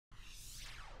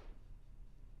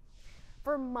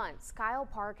For months, Kyle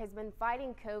Park has been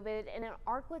fighting COVID in an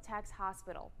ArkLaTex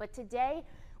hospital, but today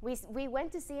we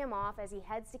went to see him off as he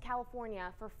heads to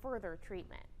California for further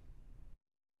treatment.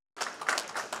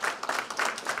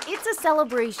 It's a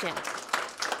celebration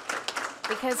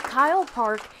because Kyle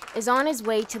Park is on his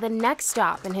way to the next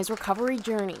stop in his recovery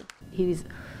journey. He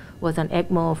was on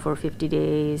ECMO for 50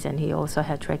 days, and he also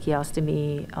had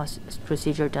tracheostomy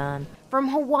procedure done. From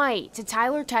Hawaii to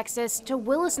Tyler, Texas to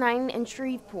Willis Knighton and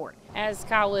Shreveport. As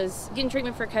Kyle was getting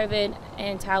treatment for COVID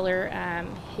and Tyler,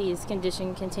 his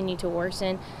condition continued to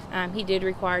worsen. He did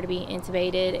require to be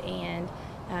intubated and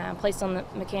placed on the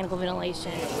mechanical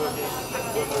ventilation.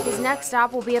 His next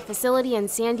stop will be a facility in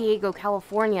San Diego,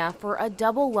 California for a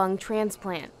double lung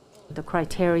transplant. The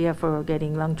criteria for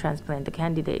getting lung transplant, the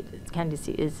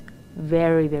candidacy is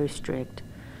very, very strict,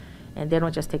 and they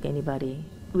don't just take anybody.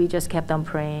 We just kept on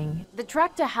praying. The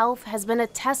trek to health has been a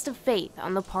test of faith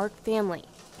on the Park family.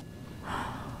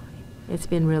 It's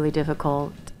been really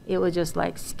difficult. It was just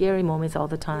like scary moments all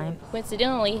the time.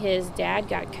 Coincidentally, his dad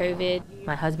got COVID.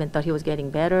 My husband thought he was getting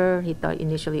better. He thought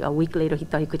initially a week later, he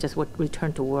thought he could just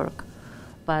return to work.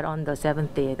 But on the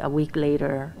 7th day, a week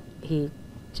later, he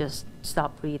just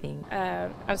stopped breathing.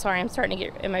 I'm sorry, I'm starting to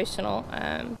get emotional.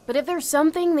 But if there's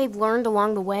something they've learned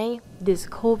along the way, this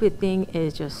COVID thing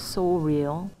is just so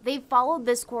real. They've followed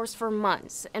this course for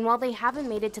months, and while they haven't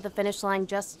made it to the finish line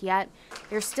just yet,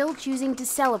 they're still choosing to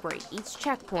celebrate each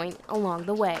checkpoint along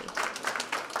the way.